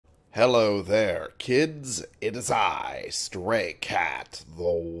Hello there, kids. It is I, Stray Cat, the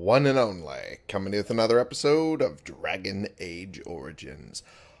one and only, coming with another episode of Dragon Age Origins.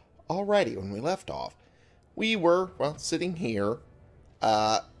 Alrighty, when we left off, we were, well, sitting here,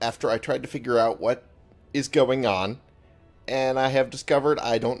 after I tried to figure out what is going on, and I have discovered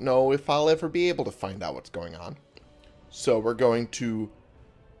I don't know if I'll ever be able to find out what's going on. So we're going to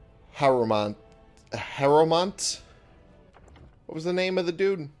Harrowmont. Harrowmont? What was the name of the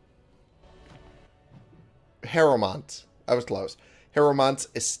dude? Harrowmont. I was close. Harrowmont's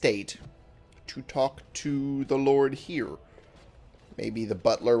estate to talk to the Lord here. Maybe the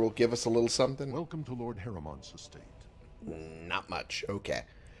butler will give us a little something. Welcome to Lord Harrowmont's estate. Not much. Okay.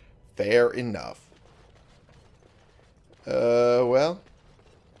 Fair enough. Well,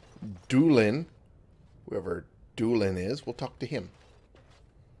 Bhelen, whoever Bhelen is, we'll talk to him.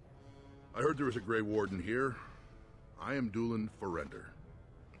 I heard there was a Grey Warden here. I am Bhelen Forrender,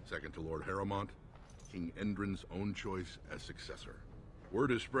 second to Lord Harrowmont, King Endrin's own choice as successor.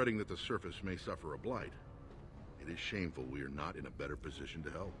 Word is spreading that the surface may suffer a blight. It is shameful we are not in a better position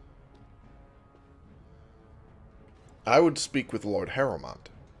to help. I would speak with Lord Harrowmont.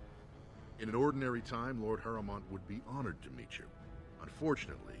 In an ordinary time, Lord Harrowmont would be honored to meet you.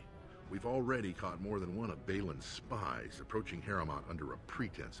 Unfortunately, we've already caught more than one of Bhelen's spies approaching Harrowmont under a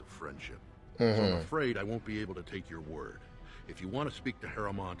pretense of friendship. So I'm afraid I won't be able to take your word. If you want to speak to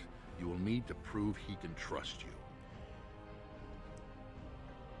Harrowmont, you will need to prove he can trust you.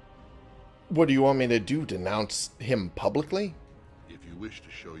 What do you want me to do? Denounce him publicly? If you wish to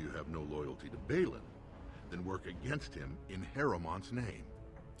show you have no loyalty to Bhelen, then work against him in Harrowmont's name.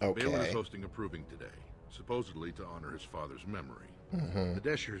 Okay. Bhelen is hosting a proving today, supposedly to honor his father's memory. The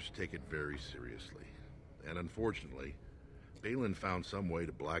Deshers take it very seriously, and unfortunately, Bhelen found some way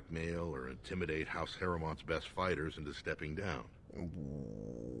to blackmail or intimidate House Harrowmont's best fighters into stepping down.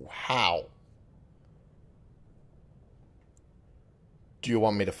 How? Do you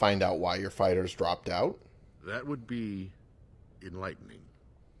want me to find out why your fighters dropped out? That would be enlightening.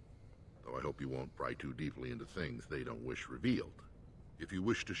 Though I hope you won't pry too deeply into things they don't wish revealed. If you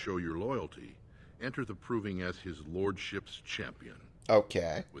wish to show your loyalty, enter the proving as his lordship's champion.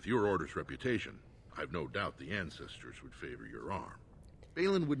 Okay. With your order's reputation, I've no doubt the ancestors would favor your arm.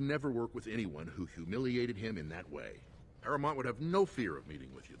 Bhelen would never work with anyone who humiliated him in that way. Harrowmont would have no fear of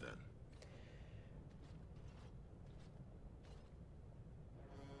meeting with you then.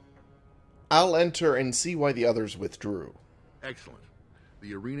 I'll enter and see why the others withdrew. Excellent.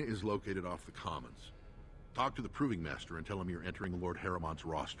 The arena is located off the Commons. Talk to the Proving Master and tell him you're entering Lord Harrowmont's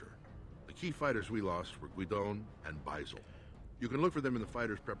roster. The key fighters we lost were Guidon and Beisel. You can look for them in the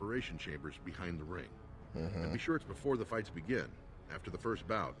fighters' preparation chambers behind the ring. And be sure it's before the fights begin. After the first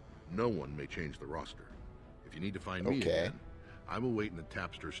bout, no one may change the roster. If you need to find me again, I will wait in the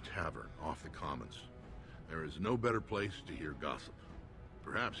Tapster's Tavern off the Commons. There is no better place to hear gossip.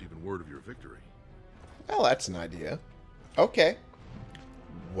 Perhaps even word of your victory. Well, that's an idea. Okay.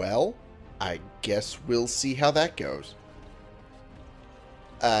 Well, I guess we'll see how that goes.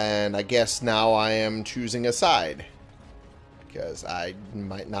 And I guess now I am choosing a side, because I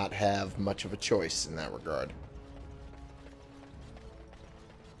might not have much of a choice in that regard.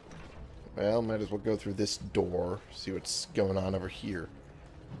 Well, might as well go through this door, see what's going on over here.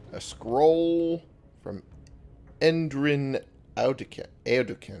 A scroll from Endrin Audukin.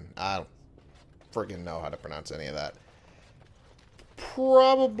 I don't friggin' know how to pronounce any of that.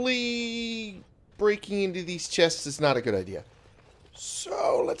 Probably breaking into these chests is not a good idea.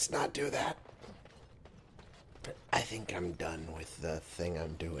 So, let's not do that. I think I'm done with the thing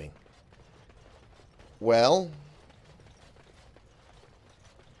I'm doing. Well,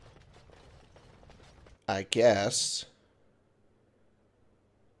 I guess.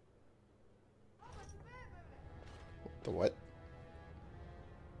 The what?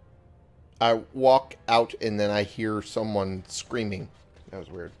 I walk out and then I hear someone screaming. That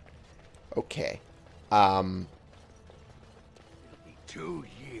was weird. Okay. It'll be 2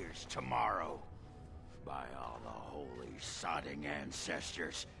 years tomorrow. By all the holy sodding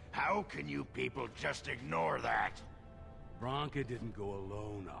ancestors, how can you people just ignore that? Bronca didn't go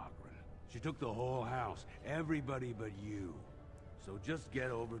alone, Ogren. She took the whole house, everybody but you. So just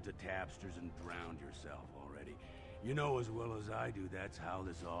get over to Tapster's and drown yourself already. You know as well as I do that's how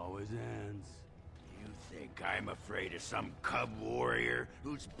this always ends. You think I'm afraid of some cub warrior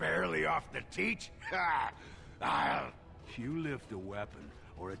who's barely off the teach? Ha! I'll... You lift a weapon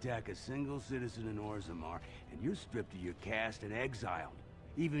or attack a single citizen in Orzammar, and you're stripped of your caste and exiled.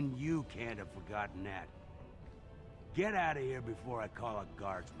 Even you can't have forgotten that. Get out of here before I call a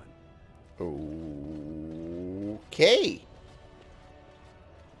guardsman. Okay.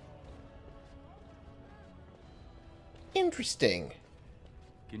 Interesting.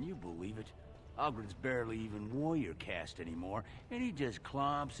 Can you believe it? Ogren's barely even warrior caste anymore, and he just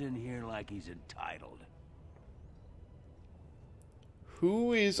clomps in here like he's entitled.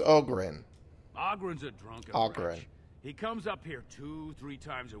 Who is Ogren? Ogren's a drunken Ogren. wretch. He comes up here 2-3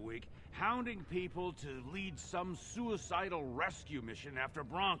 times a week, hounding people to lead some suicidal rescue mission after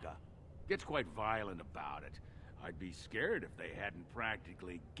Branca. Gets quite violent about it. I'd be scared if they hadn't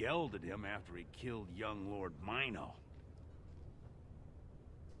practically gelded him after he killed young Lord Mino.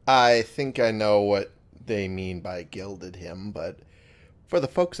 I think I know what they mean by gilded him, but for the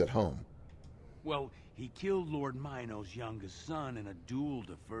folks at home. Well, he killed Lord Mino's youngest son in a duel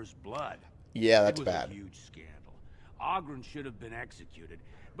to first blood. Yeah, that's it was bad. a huge scandal. Ogren should have been executed,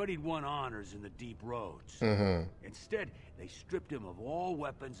 but he'd won honors in the deep roads. Instead, they stripped him of all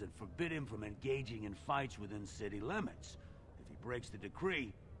weapons and forbid him from engaging in fights within city limits. If he breaks the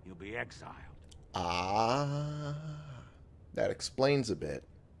decree, he'll be exiled. Ah, that explains a bit.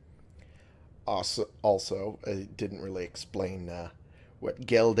 Also, it didn't really explain what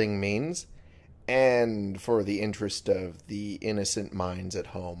gelding means. And for the interest of the innocent minds at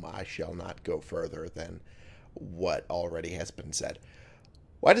home, I shall not go further than what already has been said.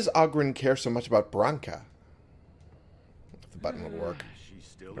 Why does Ogren care so much about Branca? If the button would work. She's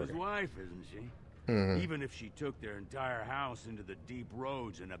still his wife, isn't she? Even if she took their entire house into the deep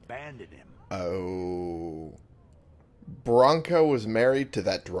roads and abandoned him. Oh. Branca was married to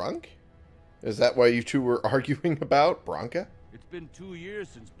that drunk? Is that why you two were arguing about Branca? It's been 2 years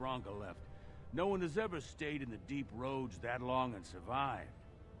since Branca left. No one has ever stayed in the deep roads that long and survived.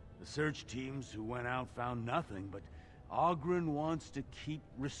 The search teams who went out found nothing, but Ogren wants to keep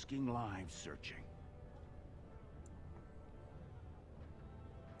risking lives searching.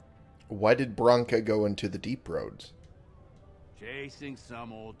 Why did Branca go into the deep roads? Chasing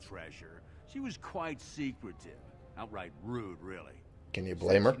some old treasure. She was quite secretive. Outright rude, really. Can you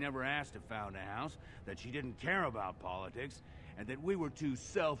blame her? She never asked if found a house, that she didn't care about politics, and that we were too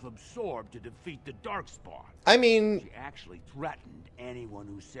self-absorbed to defeat the Darkspawn. I mean, She actually threatened anyone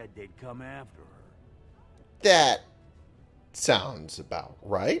who said they'd come after her. that sounds about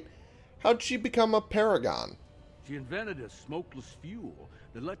right. How'd she become a paragon? She invented a smokeless fuel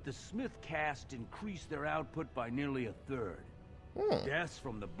that let the Smith caste increase their output by nearly a third. Deaths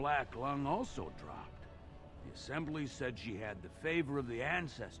from the Black Lung also dropped. The Assembly said she had the favor of the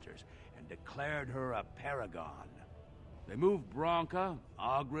ancestors and declared her a paragon. They moved Branca,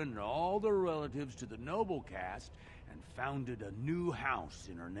 Ogren, and all their relatives to the noble caste and founded a new house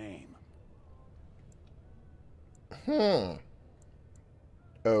in her name.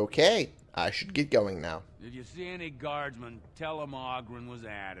 Okay, I should get going now. If you see any guardsmen, tell them Ogren was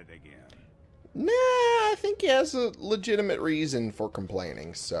at it again. Nah, I think he has a legitimate reason for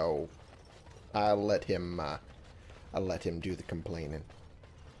complaining, so I'll let him do the complaining.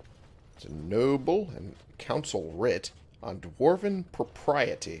 It's a noble and council writ on dwarven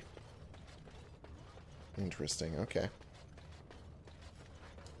propriety. Interesting, okay.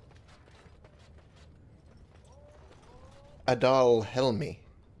 Adal Helmi.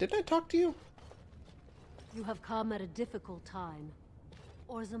 Didn't I talk to you? You have come at a difficult time.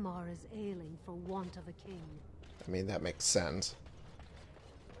 Orzammar is ailing for want of a king. I mean, that makes sense.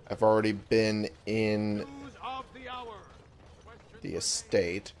 I've already been in the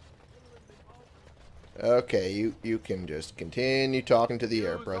estate. Okay, you can just continue talking to the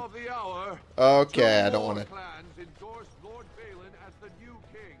air, bro. Okay, I don't want to.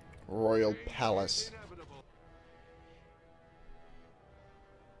 Royal Palace.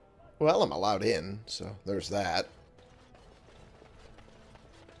 Well, I'm allowed in, so there's that.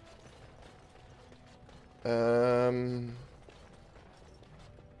 No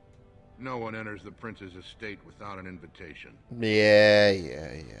one enters the prince's estate without an invitation. Yeah.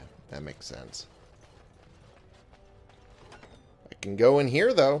 That makes sense. I can go in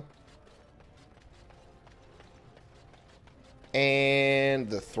here, though. And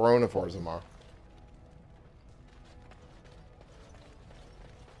the throne of Orzammar.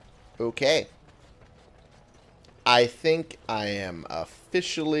 Okay. I think I am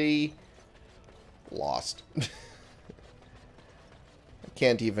officially lost. I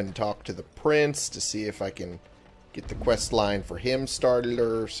can't even talk to the prince to see if I can get the quest line for him started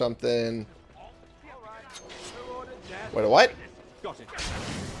or something. Wait, what?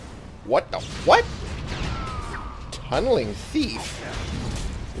 What the what? Tunneling thief?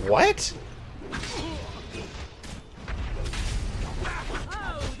 What?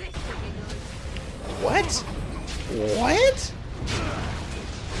 What? What?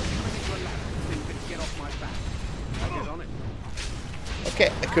 Okay,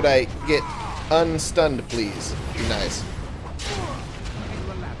 could I get unstunned, please? Be nice.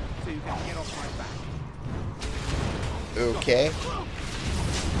 Okay.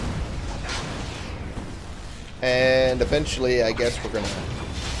 And eventually, I guess we're gonna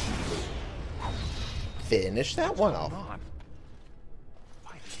finish that one off.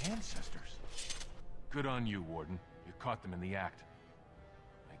 By the ancestors. Good on you, Warden. You caught them in the act.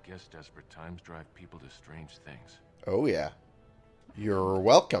 I guess desperate times drive people to strange things. Oh, yeah. You're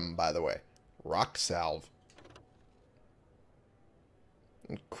welcome, by the way. Rock salve.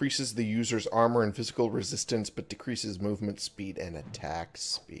 Increases the user's armor and physical resistance, but decreases movement speed and attack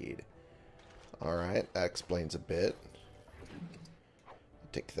speed. Alright, that explains a bit. I'll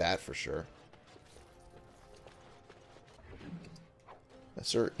take that for sure.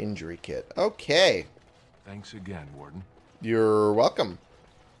 Lesser injury kit. Okay. Thanks again, Warden. You're welcome.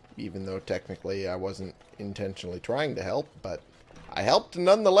 Even though technically I wasn't intentionally trying to help, but I helped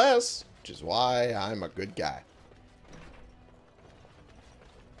nonetheless, which is why I'm a good guy.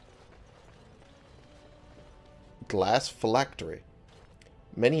 Glass phylactery.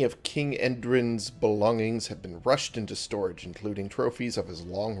 Many of King Endrin's belongings have been rushed into storage, including trophies of his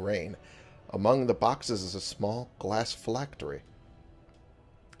long reign. Among the boxes is a small glass phylactery.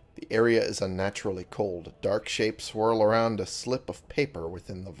 The area is unnaturally cold. Dark shapes swirl around a slip of paper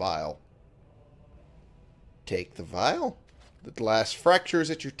within the vial. Take the vial. The glass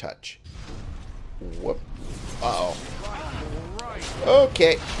fractures at your touch. Whoop. Uh-oh.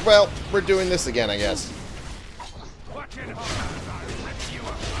 Okay, well, we're doing this again, I guess.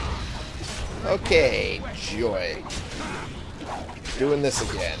 Okay, joy. Doing this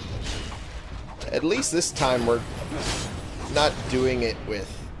again. At least this time we're not doing it with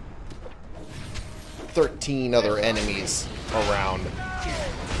 13 other enemies around.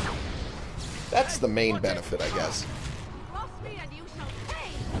 That's the main benefit, I guess.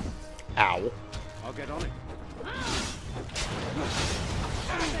 Ow. I'll get on it.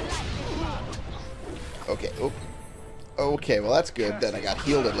 Okay, oop. Okay, well that's good that I got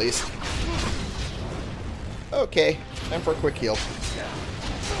healed at least. Okay, time for a quick heal.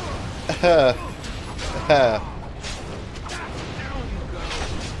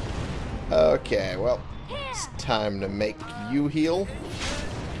 Okay, well, it's time to make you heal.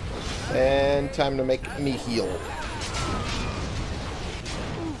 And time to make me heal.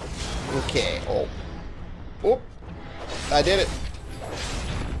 Okay, oh. Oop. I did it.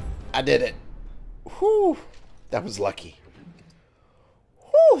 I did it. Whew. That was lucky.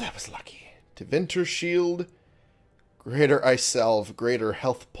 Whew, that was lucky. Tevinter Shield, Greater Ice Salve, Greater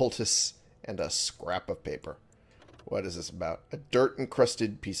Health Poultice, and a scrap of paper. What is this about? A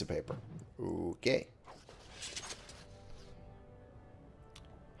dirt-encrusted piece of paper. Okay.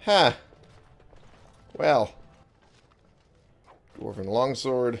 Huh. Well. Dwarven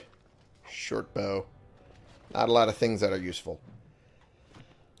Longsword, Short Bow. Not a lot of things that are useful.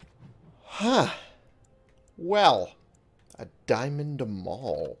 Huh. Well, a diamond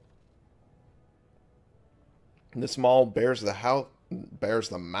maul. This maul bears the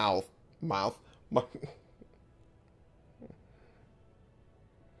mouth.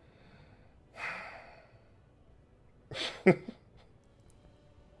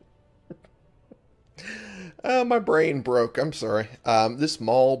 My brain broke. I'm sorry. This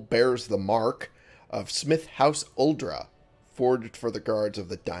maul bears the mark of Smith House Uldra, forged for the guards of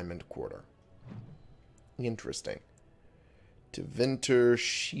the Diamond Quarter. Interesting. Tevinter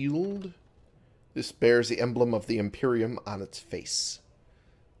Shield. This bears the emblem of the Imperium on its face.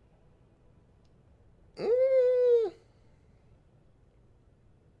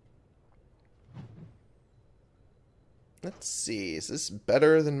 Let's see. Is this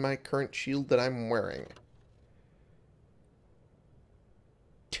better than my current shield that I'm wearing?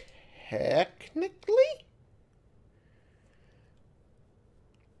 Technically?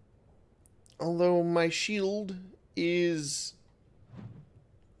 Although my shield is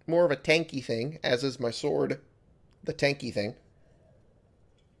more of a tanky thing, as is my sword, the tanky thing.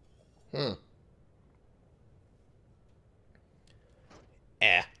 I'll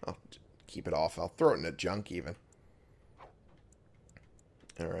keep it off. I'll throw it in the junk even.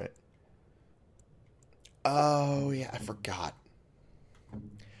 Alright. Oh, yeah, I forgot.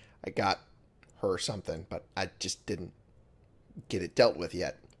 I got her something, but I just didn't get it dealt with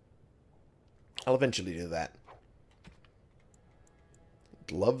yet. I'll eventually do that.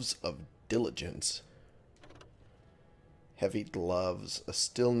 Gloves of Diligence. Heavy gloves. A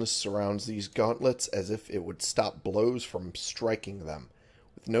stillness surrounds these gauntlets as if it would stop blows from striking them.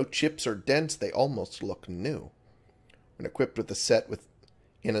 With no chips or dents, they almost look new. When equipped with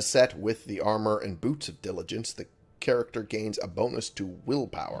in a set with the armor and boots of Diligence, the character gains a bonus to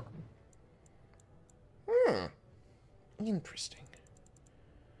willpower. Interesting.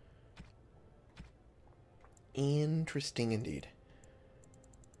 Interesting indeed.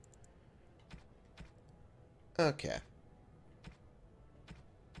 Okay.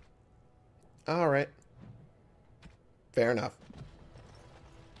 Alright. Fair enough.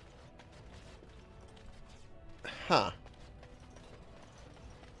 Huh.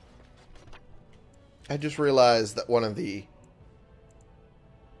 I just realized that one of the...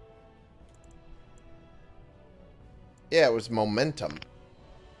 Yeah, it was momentum.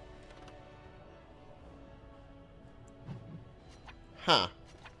 Huh.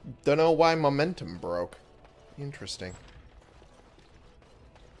 Don't know why momentum broke. Interesting.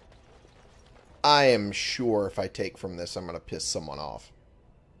 I am sure if I take from this, I'm going to piss someone off.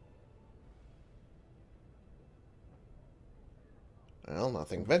 Well,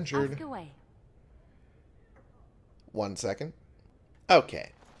 nothing ventured. Ask away. 1 second.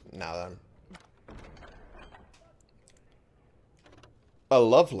 Okay. Now then. A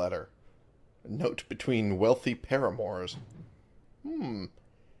love letter. A note between wealthy paramours.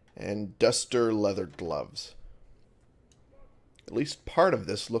 And duster leather gloves. At least part of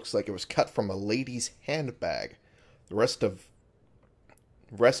this looks like it was cut from a lady's handbag. The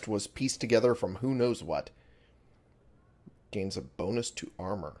rest was pieced together from who knows what. Gains a bonus to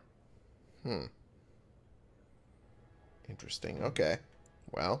armor. Interesting. Okay.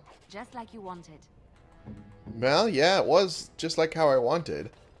 Well. Just like you wanted. Well, yeah, it was just like how I wanted.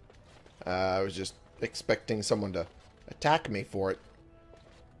 I was just expecting someone to attack me for it.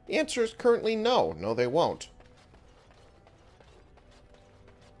 The answer is currently no. No, they won't.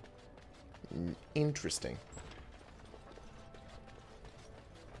 Interesting.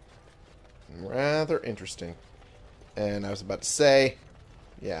 Rather interesting. And I was about to say,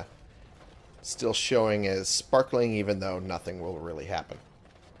 yeah, still showing as sparkling even though nothing will really happen.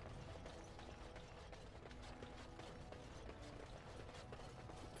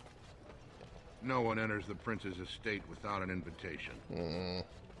 No one enters the prince's estate without an invitation.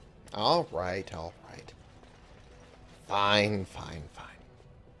 All right, all right. Fine, fine, fine.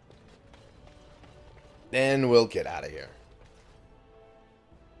 Then we'll get out of here.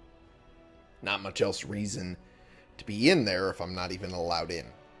 Not much else reason to be in there if I'm not even allowed in.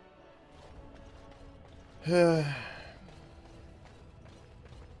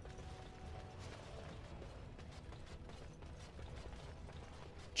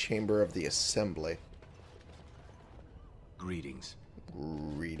 Chamber of the Assembly. Greetings.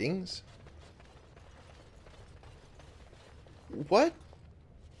 Greetings? What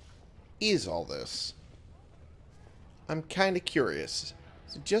is all this? I'm kind of curious.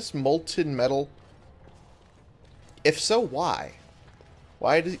 Is it just molten metal? If so, why?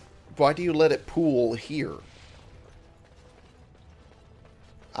 Why do you let it pool here?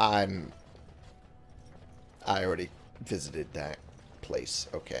 I already visited that place.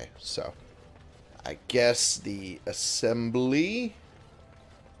 Okay, so I guess the assembly,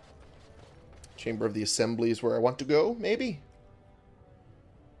 Chamber of the Assembly is where I want to go, maybe?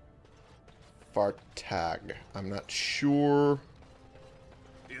 Vartag. I'm not sure.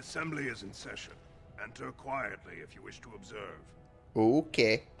 The assembly is in session. Enter quietly if you wish to observe.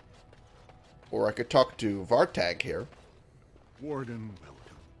 Okay. Or I could talk to Vartag here. Warden,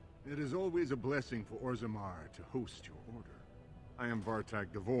 welcome. It is always a blessing for Orzammar to host your order. I am Vartag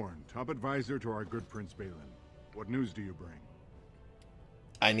Devorn, top advisor to our good Prince Bhelen. What news do you bring?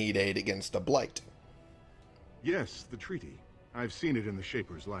 I need aid against a blight. Yes, the treaty. I've seen it in the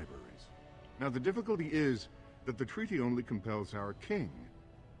Shaper's libraries. Now the difficulty is that the treaty only compels our king,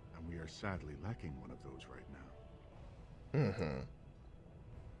 and we are sadly lacking one of those right now.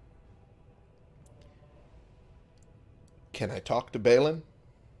 Can I talk to Bhelen?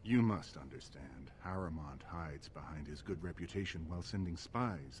 You must understand, Harrowmont hides behind his good reputation while sending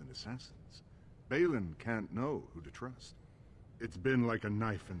spies and assassins. Bhelen can't know who to trust. It's been like a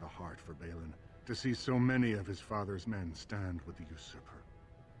knife in the heart for Bhelen to see so many of his father's men stand with the usurper.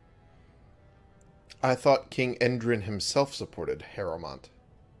 I thought King Endrin himself supported Harrowmont.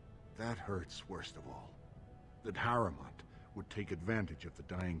 That hurts worst of all. That Harrowmont would take advantage of the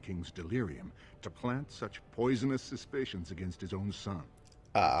dying king's delirium to plant such poisonous suspicions against his own son.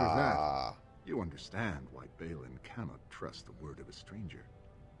 After that, you understand why Bhelen cannot trust the word of a stranger,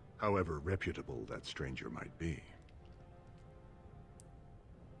 however reputable that stranger might be.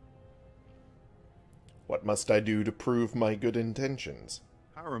 What must I do to prove my good intentions?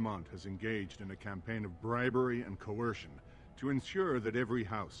 Harrowmont has engaged in a campaign of bribery and coercion to ensure that every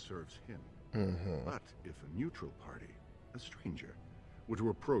house serves him. But if a neutral party, a stranger, were to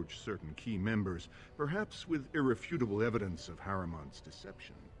approach certain key members, perhaps with irrefutable evidence of Harrowmont's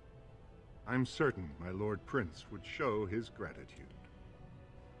deception, I'm certain my Lord Prince would show his gratitude.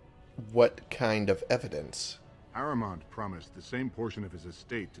 What kind of evidence? Harrowmont promised the same portion of his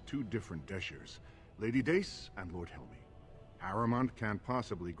estate to two different Deshers, Lady Dace and Lord Helmy. Harrowmont can't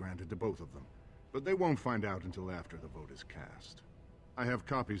possibly grant it to both of them, but they won't find out until after the vote is cast. I have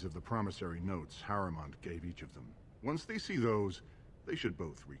copies of the promissory notes Harrowmont gave each of them. Once they see those, they should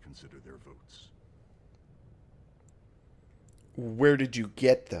both reconsider their votes. Where did you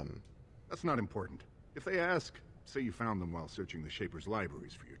get them? That's not important. If they ask, say you found them while searching the Shaper's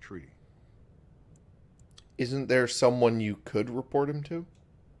libraries for your treaty. Isn't there someone you could report him to?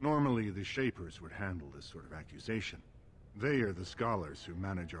 Normally, the Shapers would handle this sort of accusation. They are the scholars who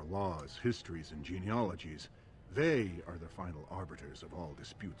manage our laws, histories, and genealogies. They are the final arbiters of all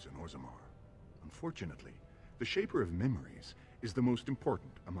disputes in Orzammar. Unfortunately, the Shaper of Memories is the most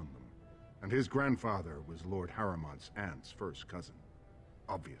important among them, and his grandfather was Lord Harrowmont's aunt's first cousin.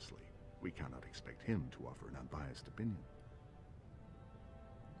 Obviously, we cannot expect him to offer an unbiased opinion.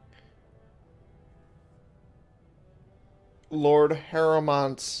 Lord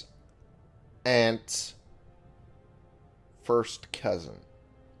Harrowmont's aunt's first cousin.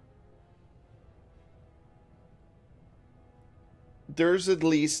 There's at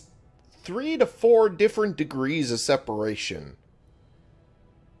least 3 to 4 different degrees of separation.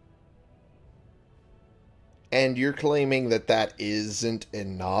 And you're claiming that that isn't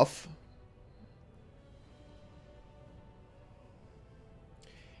enough?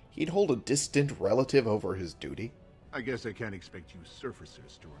 He'd hold a distant relative over his duty? I guess I can't expect you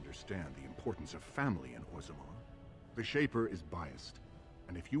surfacers to understand the importance of family in Orzammar. The Shaper is biased,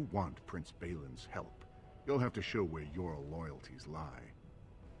 and if you want Prince Bhelen's help, you'll have to show where your loyalties lie.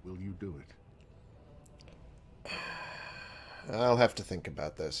 Will you do it? I'll have to think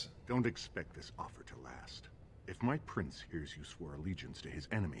about this. Don't expect this offer to last. If my prince hears you swore allegiance to his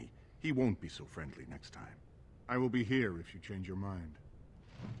enemy, he won't be so friendly next time. I will be here if you change your mind.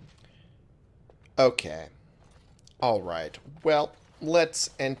 Okay. Alright. Well,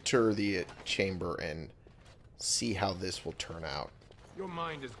 let's enter the chamber and see how this will turn out. Your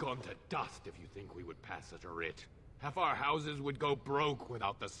mind has gone to dust if you think we would pass such a writ. Half our houses would go broke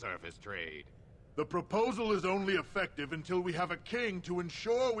without the surface trade. The proposal is only effective until we have a king to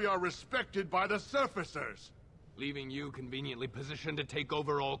ensure we are respected by the surfacers. Leaving you conveniently positioned to take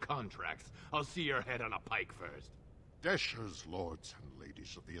over all contracts. I'll see your head on a pike first. Deshers, lords and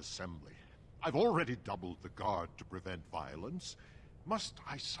ladies of the Assembly, I've already doubled the guard to prevent violence. Must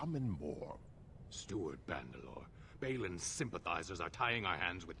I summon more? Steward Bandalore, Bhelen's sympathizers are tying our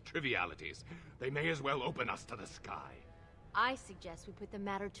hands with trivialities. They may as well open us to the sky. I suggest we put the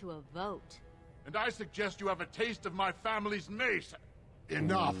matter to a vote. And I suggest you have a taste of my family's mace.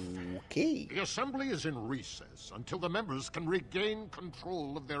 Enough. Okay. The Assembly is in recess until the members can regain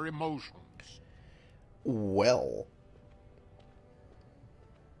control of their emotions. Well.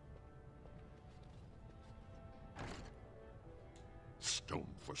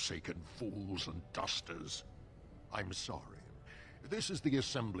 Stone-forsaken fools and dusters. I'm sorry. This is the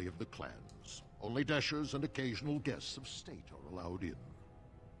Assembly of the Clans. Only Deshers and occasional guests of state are allowed in.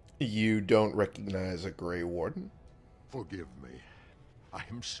 You don't recognize a Grey Warden? Forgive me. I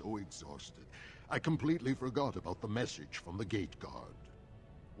am so exhausted. I completely forgot about the message from the gate guard.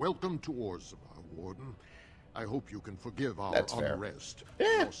 Welcome to Orzammar, Warden. I hope you can forgive our unrest.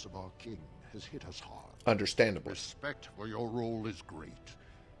 The loss of our king has hit us hard. Understandable. Respect for your role is great,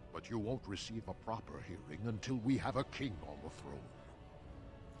 but you won't receive a proper hearing until we have a king on the throne.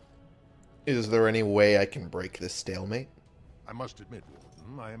 Is there any way I can break this stalemate? I must admit,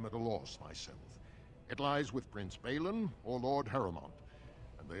 Warden, I am at a loss myself. It lies with Prince Bhelen or Lord Harrowmont,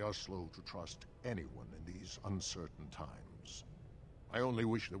 and they are slow to trust anyone in these uncertain times. I only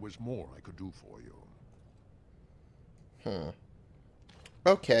wish there was more I could do for you.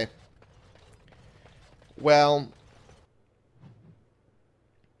 Okay. Well,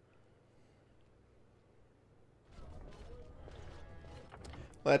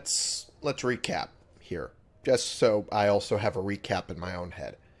 let's recap here, just so I also have a recap in my own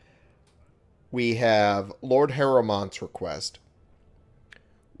head. We have Lord Harrowmont's request,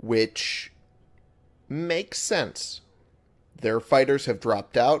 which makes sense. Their fighters have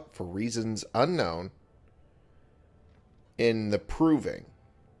dropped out for reasons unknown in the proving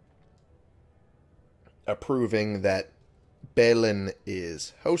that Bhelen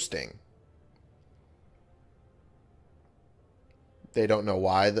is hosting. They don't know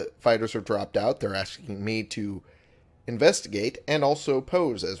why the fighters are dropped out. They're asking me to investigate and also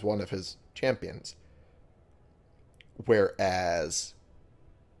pose as one of his champions. Whereas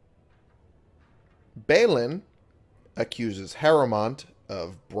Bhelen accuses Harrowmont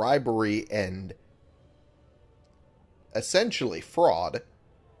of bribery and essentially fraud,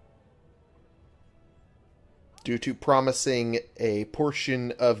 due to promising a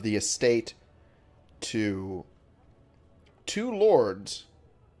portion of the estate to two lords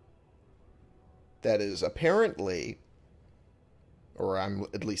that is apparently, or I'm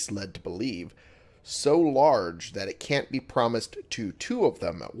at least led to believe, so large that it can't be promised to two of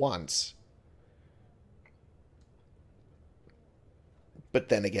them at once. But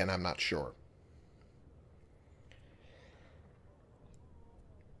then again, I'm not sure.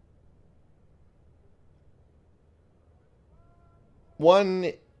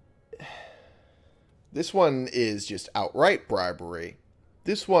 This one is just outright bribery.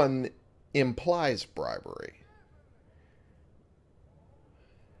 This one implies bribery.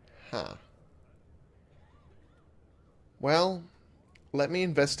 Huh. Well, let me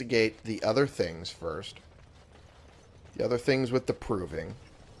investigate the other things first. The other things with the proving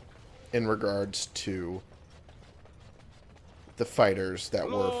in regards to the fighters that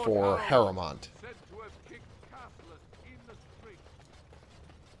were for Harrowmont.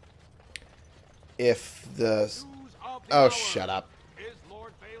 If the... Oh, shut up.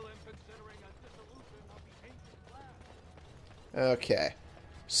 Okay.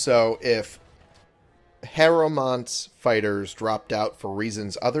 So, if Harrowmont's fighters dropped out for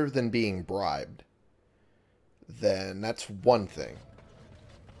reasons other than being bribed, then that's one thing.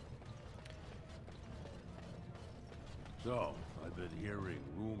 So, I've been hearing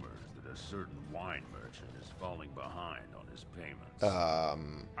rumors that a certain wine merchant is falling behind on his payments.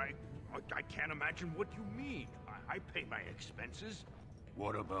 I can't imagine what you mean. I pay my expenses.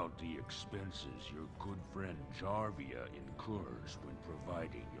 What about the expenses your good friend Jarvia incurs when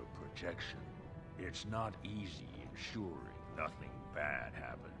providing your protection? It's not easy ensuring nothing bad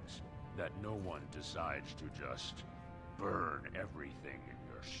happens, that no one decides to just burn everything in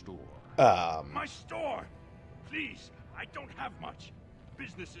your store. My store! Please, I don't have much.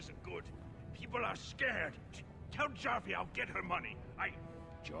 Business isn't good. People are scared. Tell Jarvia I'll get her money.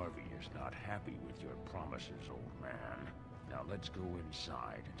 Jarvia's not happy with your promises, old man. Now let's go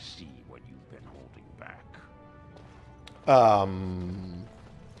inside and see what you've been holding back.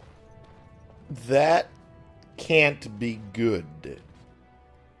 That can't be good.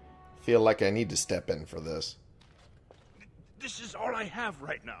 Feel like I need to step in for this. This is all I have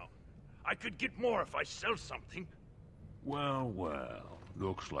right now. I could get more if I sell something. Well, well.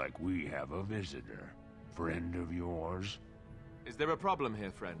 Looks like we have a visitor. Friend of yours? Is there a problem here,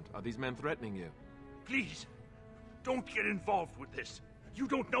 friend? Are these men threatening you? Please, don't get involved with this. You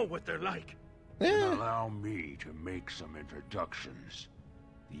don't know what they're like. Then allow me to make some introductions.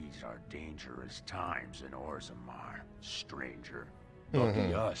 These are dangerous times in Orzammar, stranger.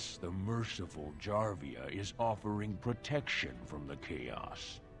 Lucky us, the merciful Jarvia is offering protection from the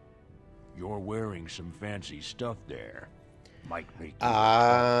chaos. You're wearing some fancy stuff there. Might make you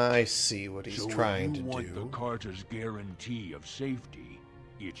I see what he's trying to do. So if you want do. the Carter's guarantee of safety,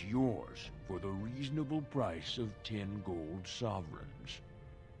 it's yours for the reasonable price of 10 gold sovereigns.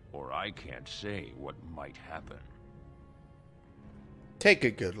 Or I can't say what might happen. Take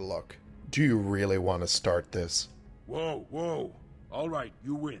a good look. Do you really want to start this? Whoa, whoa. All right,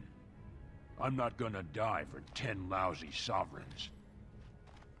 you win. I'm not gonna die for 10 lousy sovereigns.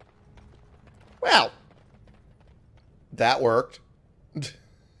 Well, that worked.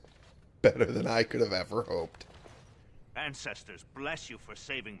 Better than I could have ever hoped. Ancestors, bless you for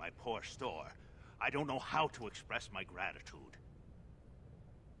saving my poor store. I don't know how to express my gratitude.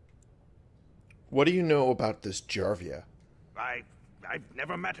 What do you know about this Jarvia? I've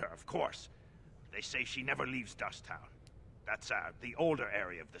never met her, of course. They say she never leaves Dusttown. That's the older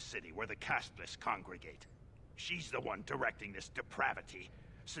area of the city where the casteless congregate. She's the one directing this depravity.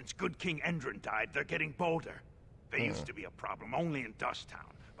 Since good King Endrin died, they're getting bolder. They used to be a problem only in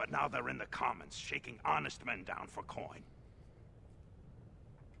Dusttown, but now they're in the commons, shaking honest men down for coin.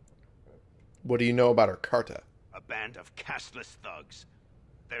 What do you know about her Carta? A band of casteless thugs.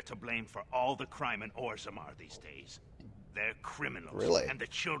 They're to blame for all the crime in Orzammar these days. They're criminals, Really? and the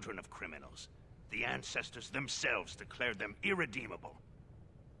children of criminals. The ancestors themselves declared them irredeemable.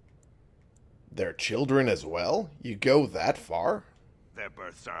 Their children as well? You go that far? Their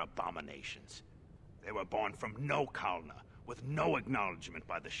births are abominations. They were born from no Kalna, with no acknowledgement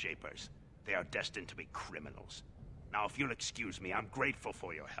by the Shapers. They are destined to be criminals. Now, if you'll excuse me, I'm grateful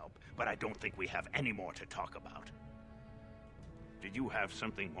for your help, but I don't think we have any more to talk about. Did you have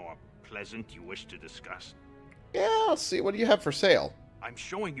something more pleasant you wish to discuss? Yeah, I'll see. What do you have for sale? I'm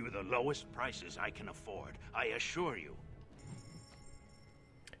showing you the lowest prices I can afford, I assure you.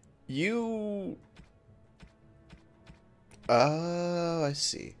 You... Oh, I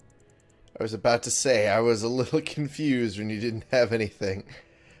see. I was about to say, I was a little confused when you didn't have anything.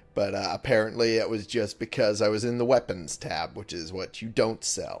 But apparently it was just because I was in the weapons tab, which is what you don't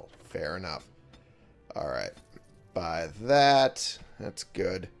sell. Fair enough. Alright. Buy that. That's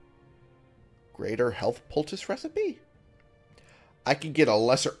good. Greater health poultice recipe? I could get a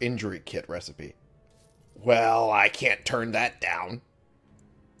lesser injury kit recipe. Well, I can't turn that down.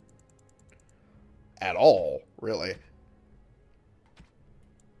 At all, really.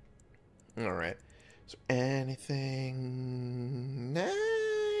 Alright. Is there anything... Nah,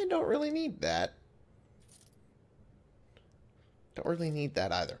 I don't really need that. Don't really need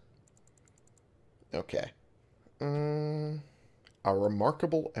that either. Okay. A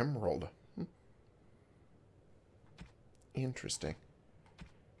remarkable emerald. Interesting.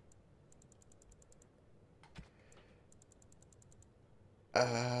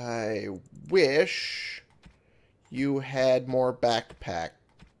 I wish you had more backpack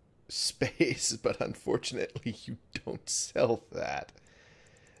space, but unfortunately you don't sell that.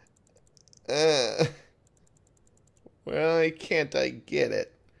 Why can't I get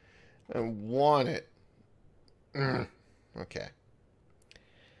it? I want it. Okay.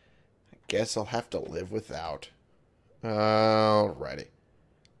 I guess I'll have to live without. Alrighty.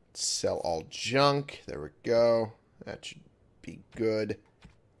 Sell all junk. There we go. That should be good.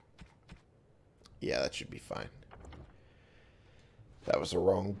 Yeah, that should be fine. That was the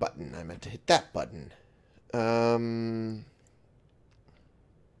wrong button. I meant to hit that button.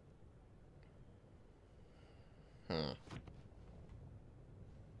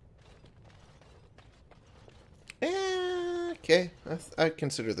 Okay. I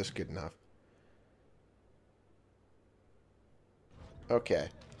consider this good enough. Okay.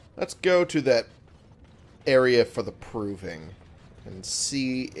 Let's go to that area for the proving and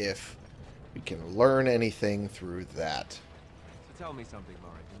see if we can learn anything through that. So tell me something,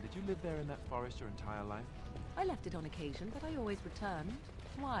 Morrigan. Did you live there in that forest your entire life? I left it on occasion, but I always returned.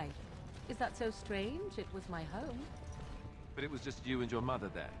 Why? Is that so strange? It was my home. But it was just you and your mother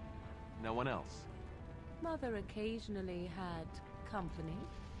there. No one else. Mother occasionally had company.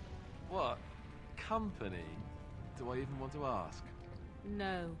 What? Company? Do I even want to ask?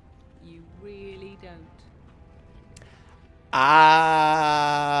 No, you really don't.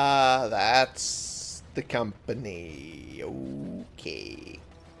 Ah, that's the company. Okay.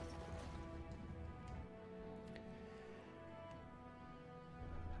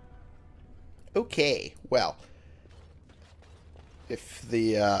 Okay, well,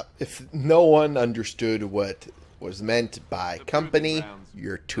 if no one understood what was meant by company,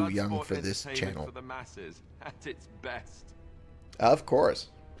 you're too young for this channel. For the masses, at its best. Of course.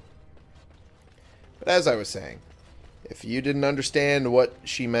 But as I was saying, if you didn't understand what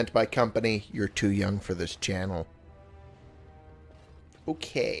she meant by company, you're too young for this channel.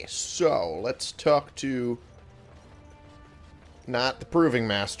 Okay, so let's talk to not the Proving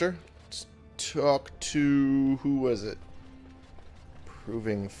Master. Let's talk to, who was it?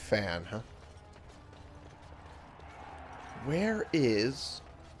 Proving Fan, huh? Where is...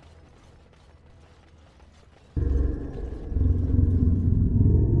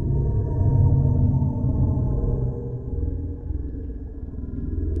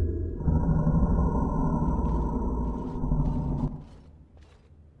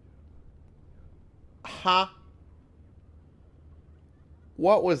 Huh?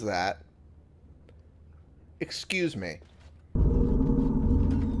 What was that? Excuse me.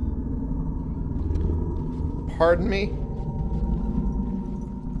 Pardon me?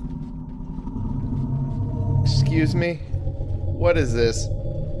 Excuse me? What is this?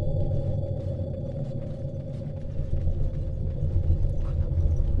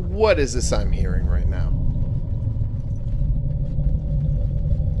 What is this I'm hearing right now?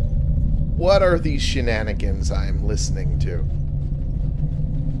 What are these shenanigans I'm listening to?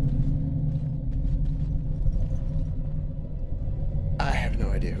 I have no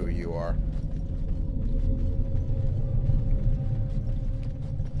idea who you are.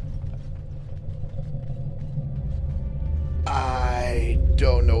 I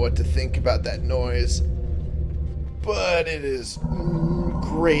don't know what to think about that noise, but it is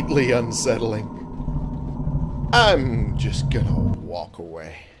greatly unsettling. I'm just gonna walk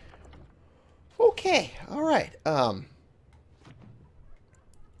away. Okay, alright,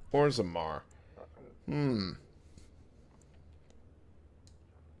 Orzammar.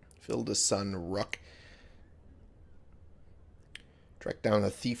 Filled his son, Ruck. Track down the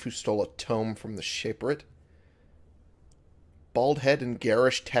thief who stole a tome from the Shaperate. Bald head and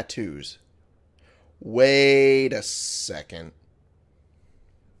garish tattoos. Wait a second.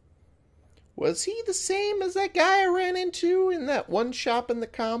 Was he the same as that guy I ran into in that one shop in the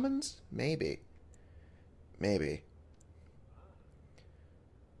Commons? Maybe. Maybe.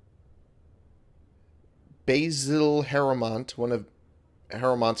 Basil Harrowmont, one of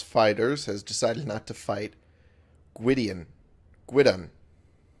Harrowmont's fighters, has decided not to fight Gwydon.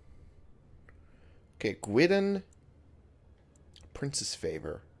 Okay, Gwydon. Prince's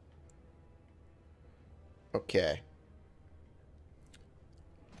favor. Okay.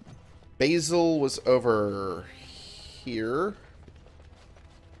 Basil was over here.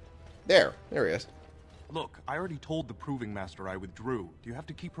 There he is. Look, I already told the Proving Master I withdrew. Do you have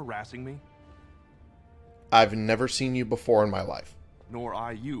to keep harassing me? I've never seen you before in my life. Nor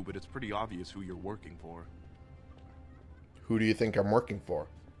I you, but it's pretty obvious who you're working for. Who do you think I'm working for?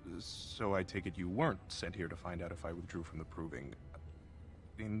 So I take it you weren't sent here to find out if I withdrew from the Proving.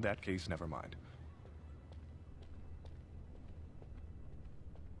 In that case, never mind.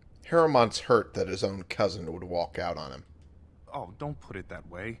 Harrowmont's hurt that his own cousin would walk out on him. Oh, don't put it that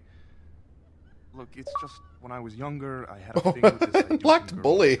way. Look, it's just, when I was younger, I had a thing with this Locked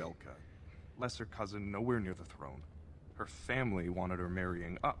bully. Velka. Lesser cousin, nowhere near the throne. Her family wanted her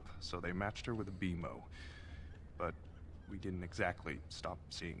marrying up, so they matched her with a BMO. But we didn't exactly stop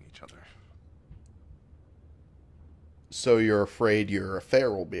seeing each other. So you're afraid your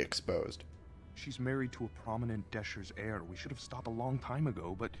affair will be exposed? She's married to a prominent Desher's heir. We should have stopped a long time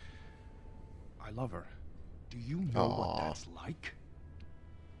ago, but I love her. Do you know what that's like?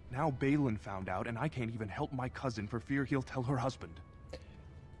 Now Bhelen found out, and I can't even help my cousin for fear he'll tell her husband.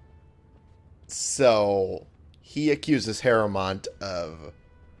 So he accuses Harrowmont of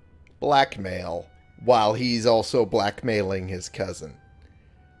blackmail while he's also blackmailing his cousin.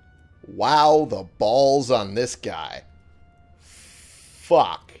 Wow, the balls on this guy.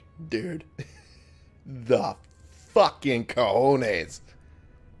 Fuck, dude. The fucking cojones.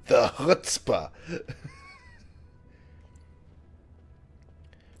 The chutzpah.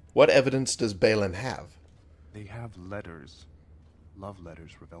 What evidence does Bhelen have? They have letters. Love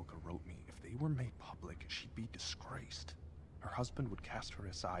letters Revelka wrote me. If they were made public, she'd be disgraced. Her husband would cast her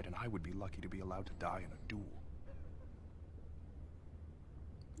aside, and I would be lucky to be allowed to die in a duel.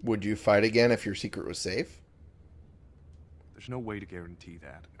 Would you fight again if your secret was safe? There's no way to guarantee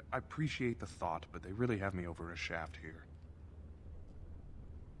that. I appreciate the thought, but they really have me over a shaft here.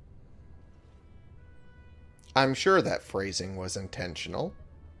 I'm sure that phrasing was intentional.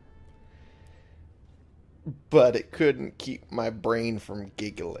 But it couldn't keep my brain from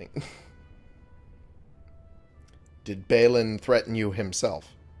giggling. Did Bhelen threaten you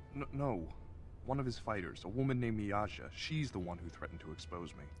himself? No. One of his fighters, a woman named Miyaja, she's the one who threatened to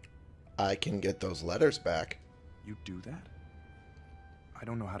expose me. I can get those letters back. You do that? I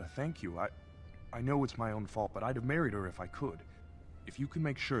don't know how to thank you. I know it's my own fault, but I'd have married her if I could. If you can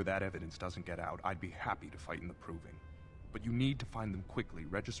make sure that evidence doesn't get out, I'd be happy to fight in the Proving. But you need to find them quickly.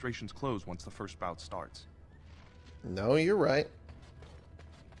 Registrations close once the first bout starts. No, you're right.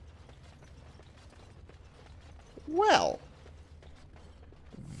 Well,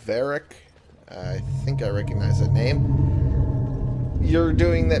 Varric, I think I recognize that name. You're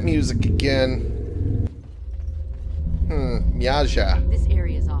doing that music again. Miyaja. This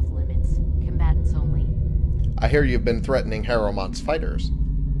area is off limits. Combatants only. I hear you've been threatening Harrowmont's fighters.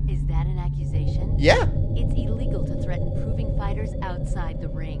 Is that an accusation? Yeah. It's illegal to threaten Proving fighters outside the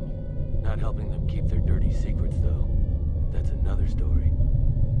ring. Not helping them keep their dirty secrets, though. That's another story.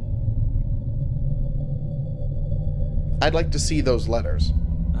 I'd like to see those letters.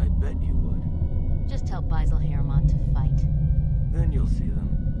 I bet you would. Just tell Basil Harrowmont to fight. Then you'll see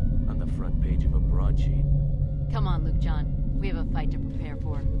them on the front page of a broadsheet. Come on, Luke John. We have a fight to prepare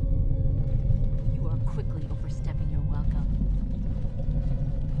for. You are quickly overstepping your welcome.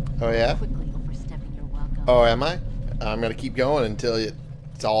 Oh, yeah? Quickly overstepping your welcome. Oh, am I? I'm going to keep going until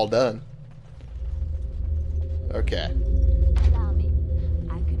it's all done. Okay. Allow me.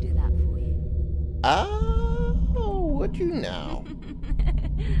 I could do that for you. Oh, would you now?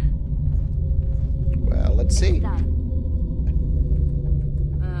 Well, let's see.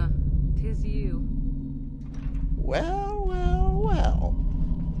 Tis you. Well.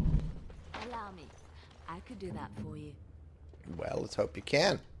 Allow me. I could do that for you. Well, let's hope you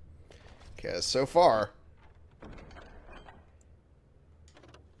can. Because so far...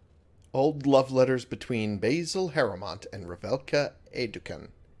 Old love letters between Basil Harrowmont and Revelka Educan.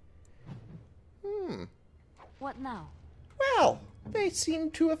 What now? Well, they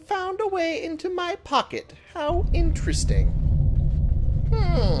seem to have found a way into my pocket. How interesting.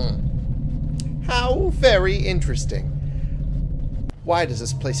 How very interesting. Why does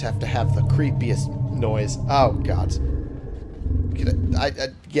this place have to have the creepiest noise? Oh, God.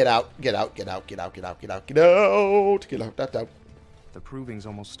 Get out. The Proving's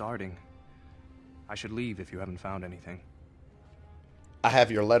almost starting. I should leave if you haven't found anything. I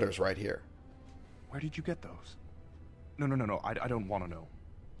have your letters right here. Where did you get those? No. I don't want to know.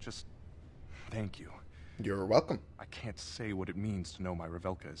 Just thank you. You're welcome. I can't say what it means to know my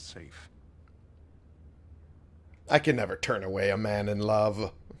Revelka is safe. I can never turn away a man in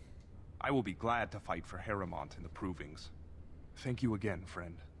love. I will be glad to fight for Harrowmont in the Provings. Thank you again,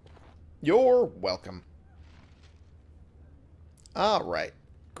 friend. You're welcome. Alright.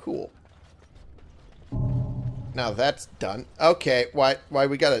 Cool. Now that's done. Okay, why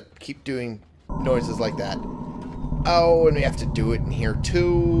we gotta keep doing noises like that? Oh, and we have to do it in here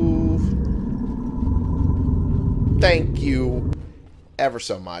too. Thank you ever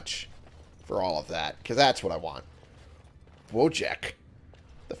so much for all of that, because that's what I want. Wojak.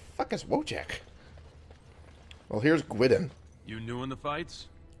 The fuck is Wojak? Well, here's Gwydon. You new in the fights?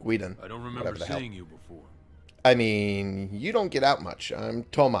 Gwydon. I don't remember seeing you before. I mean, you don't get out much. I'm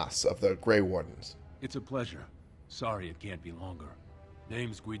Tomas of the Grey Wardens. It's a pleasure. Sorry it can't be longer.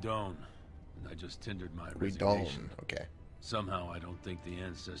 Name's Guidon, and I just tendered my resignation. Okay. Somehow I don't think the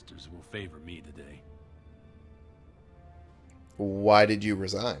ancestors will favor me today. Why did you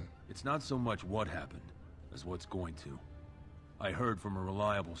resign? It's not so much what happened as what's going to. I heard from a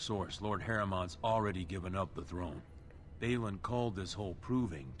reliable source Lord Harrowmont's already given up the throne. Bhelen called this whole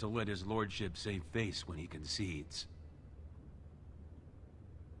proving to let his lordship save face when he concedes.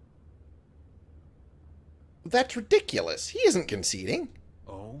 That's ridiculous. He isn't conceding.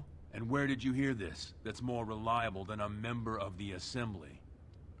 Oh? And where did you hear this? That's more reliable than a member of the Assembly.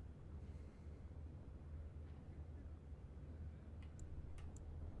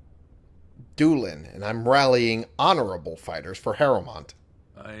 Bhelen, and I'm rallying honorable fighters for Harrowmont.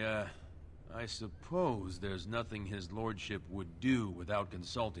 I suppose there's nothing his lordship would do without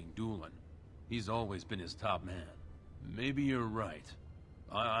consulting Bhelen. He's always been his top man. Maybe you're right.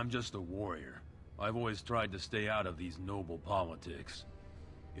 I'm just a warrior. I've always tried to stay out of these noble politics.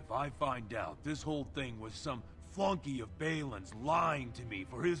 If I find out this whole thing was some flunky of Bhelen's lying to me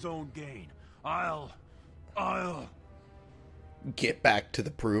for his own gain, I'll... Get back to the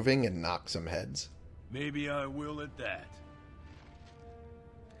proving and knock some heads. Maybe I will at that.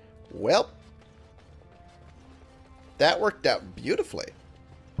 Well, that worked out beautifully.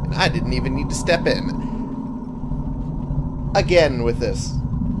 And I didn't even need to step in. Again with this.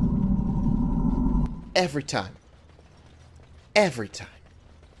 Every time. Every time.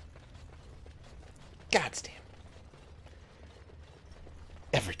 God's damn.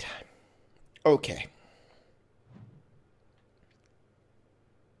 Every time. Okay.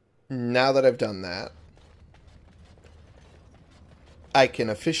 Now that I've done that, I can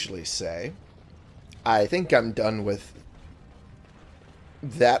officially say I think I'm done with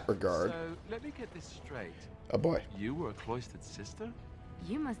that regard. So, let me get this straight. Oh boy. You were a cloistered sister?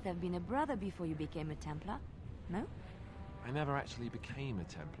 You must have been a brother before you became a Templar, no? I never actually became a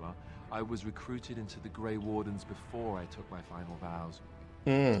Templar. I was recruited into the Grey Wardens before I took my final vows.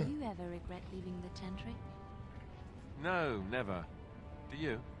 Do you ever regret leaving the Chantry? No, never. Do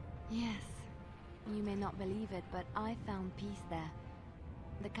you? Yes. You may not believe it, but I found peace there.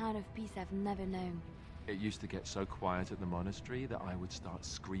 The kind of peace I've never known. It used to get so quiet at the monastery that I would start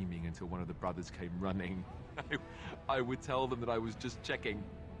screaming until one of the brothers came running. I would tell them that I was just checking.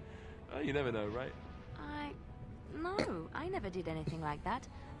 You never know, right? No, I never did anything like that.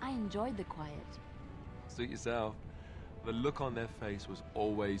 I enjoyed the quiet. Suit yourself. The look on their face was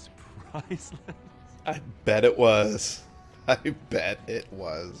always priceless. I bet it was. I bet it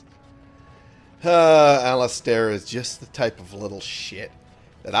was. Alistair is just the type of little shit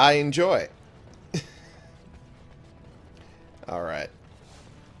that I enjoy. Alright.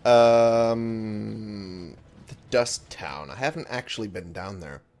 The Dust Town. I haven't actually been down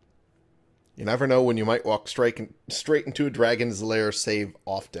there. You never know when you might walk straight into a dragon's lair save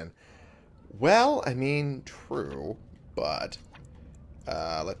often. Well, I mean, true, but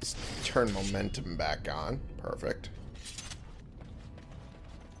let's turn momentum back on. Perfect.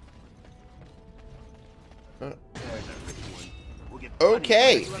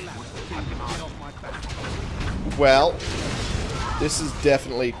 Okay. Well, this is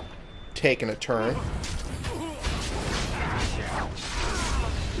definitely taking a turn.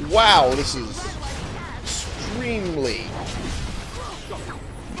 Wow, this is extremely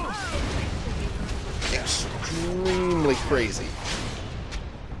crazy.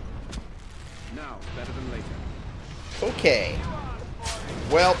 Now, better than later. Okay.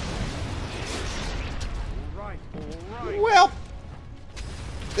 Well. Well.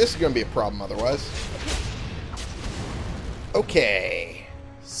 This is going to be a problem otherwise. Okay.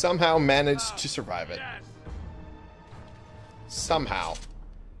 Somehow managed to survive it. Somehow.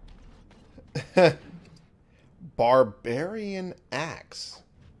 Barbarian Axe.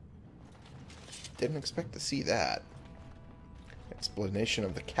 Didn't expect to see that. Explanation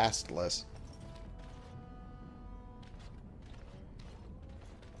of the cast list.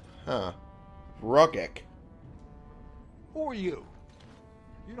 Huh. Rugic. Who are you?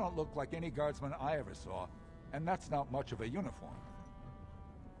 You don't look like any guardsman I ever saw, and that's not much of a uniform.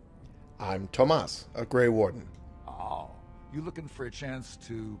 I'm Tomas, a Grey Warden. Oh, you looking for a chance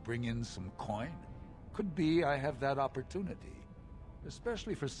to bring in some coin? Could be I have that opportunity,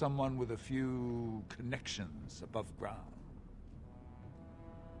 especially for someone with a few connections above ground.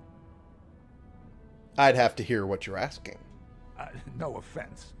 I'd have to hear what you're asking. No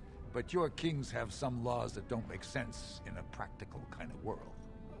offense, but your kings have some laws that don't make sense in a practical kind of world.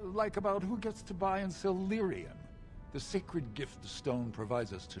 Like about who gets to buy and sell lyrium, the sacred gift the stone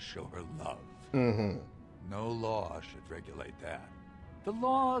provides us to show her love. Mm-hmm. No law should regulate that. The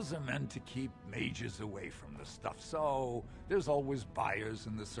laws are meant to keep mages away from the stuff, so there's always buyers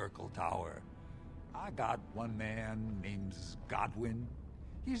in the Circle Tower. I got one man named Godwin.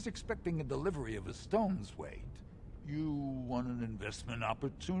 He's expecting a delivery of a stone's weight. You want an investment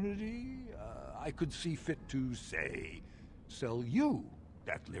opportunity? I could see fit to, say, sell you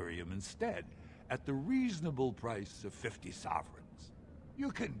that lyrium instead, at the reasonable price of 50 sovereigns.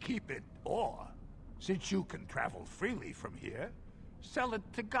 You can keep it, or, since you can travel freely from here, sell it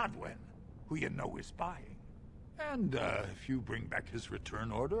to Godwin, who you know is buying. And if you bring back his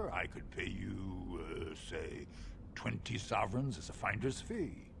return order, I could pay you, say, 20 sovereigns as a finder's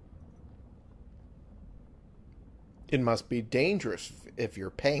fee. It must be dangerous if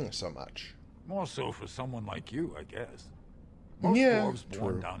you're paying so much. More so for someone like you, I guess. Most Yeah, dwarves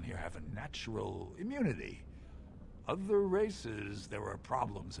born true. down here have a natural immunity. Other races, there are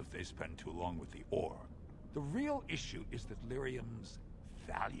problems if they spend too long with the ore. The real issue is that lyrium's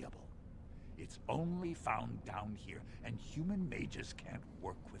valuable. It's only found down here, and human mages can't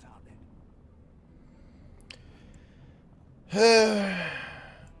work without it.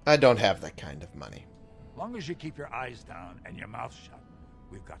 I don't have that kind of money. Long as you keep your eyes down and your mouth shut,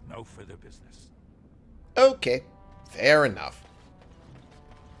 we've got no further business. Okay, fair enough.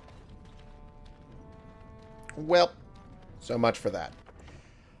 Well, so much for that.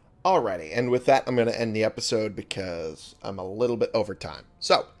 Alrighty, and with that, I'm going to end the episode because I'm a little bit over time.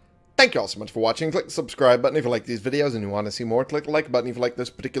 So, thank you all so much for watching. Click the subscribe button if you like these videos and you want to see more. Click the like button if you like this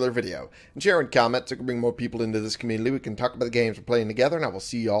particular video. And share and comment so we can bring more people into this community. We can talk about the games we're playing together, and I will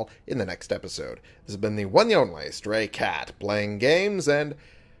see you all in the next episode. This has been the one and only Stray Cat, playing games and,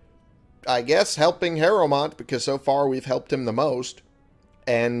 I guess, helping Harrowmont, because so far we've helped him the most.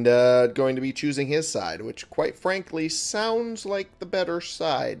 And going to be choosing his side, which quite frankly sounds like the better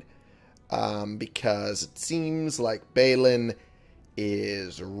side. Because it seems like Bhelen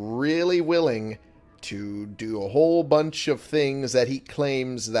is really willing to do a whole bunch of things that he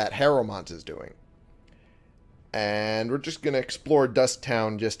claims that Harrowmont is doing. And we're just going to explore Dust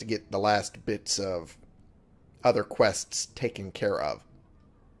Town just to get the last bits of other quests taken care of.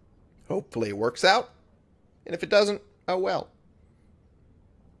 Hopefully it works out. And if it doesn't, oh well.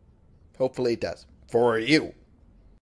 Hopefully it does. For you.